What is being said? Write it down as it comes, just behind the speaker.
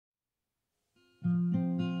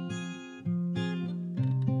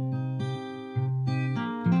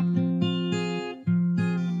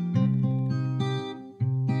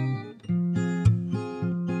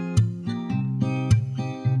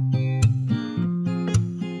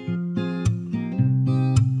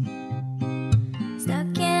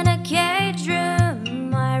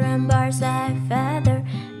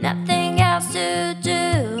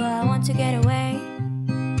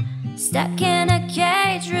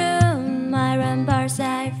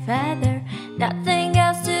like feather, nothing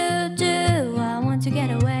else to do. I want to get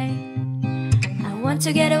away. I want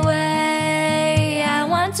to get away. I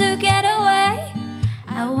want to get away.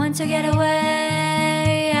 I want to get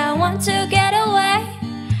away. I want to get away.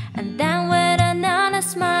 And then with another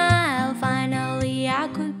smile, finally I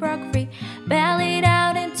could break free. Bellied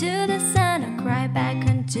out into the sun, I cried back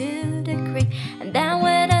into the creek. And then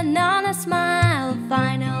with another smile,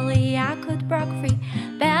 finally I could break free.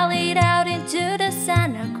 Bellied out into the sun,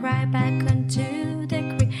 I cried back into the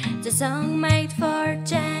creek. The song made for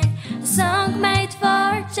Zheng, the song made for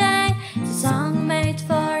Zheng, the song made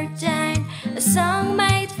for Zheng, the song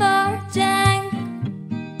made for Zheng.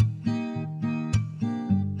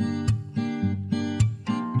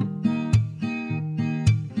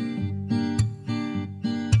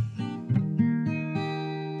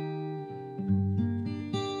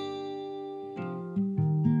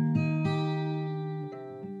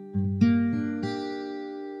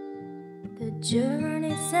 The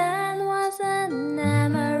journey's end was an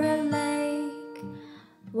emerald lake,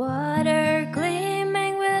 water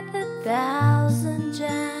gleaming with 1,000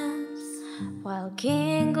 gems, while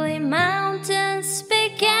kingly mountains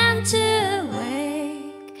began to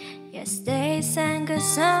wake. Yes, they sang a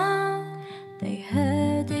song, they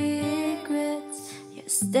heard the egrets.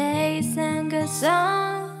 Yes, they sang a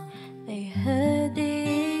song, they heard the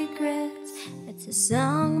egrets. It's a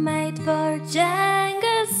song made for Zheng,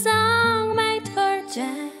 a song made for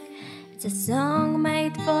Zheng. It's a song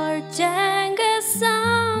made for Zheng, a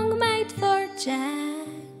song made for Zheng.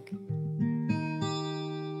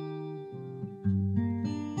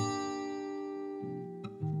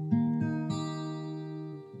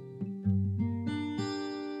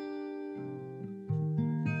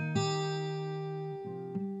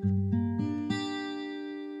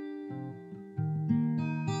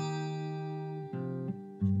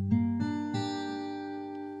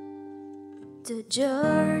 The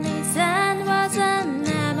journey's end was an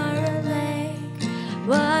emerald lake,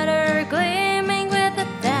 water gleaming with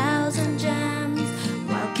 1,000 gems,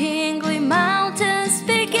 while kingly mountains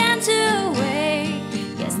began to wake.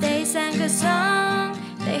 Yes, they sang a song,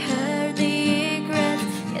 they heard the egrets.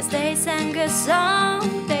 Yes, they sang a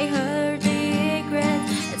song, they heard the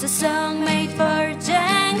egrets. It's a song made for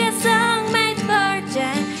Zheng, a song made for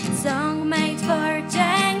Zheng, a song made for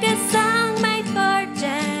Zheng, a song made for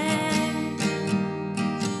Zheng.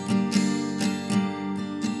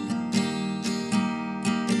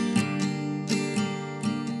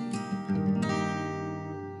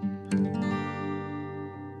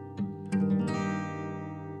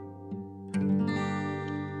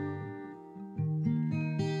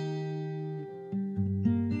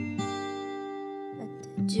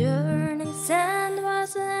 Journey's end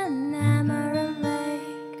was an emerald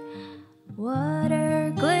lake,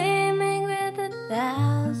 water gleaming with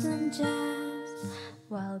 1,000 gems,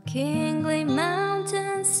 while kingly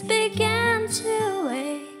mountains began to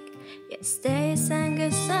wake. Yes, they sang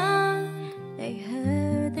a song, they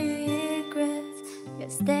heard the egrets.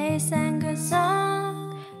 Yes, they sang a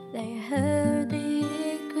song, they heard the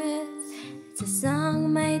egrets. It's a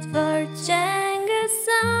song made for Zheng, a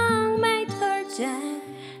song made for Zheng.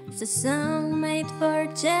 It's a song made for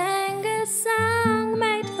Zheng, a song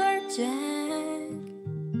made for Zheng.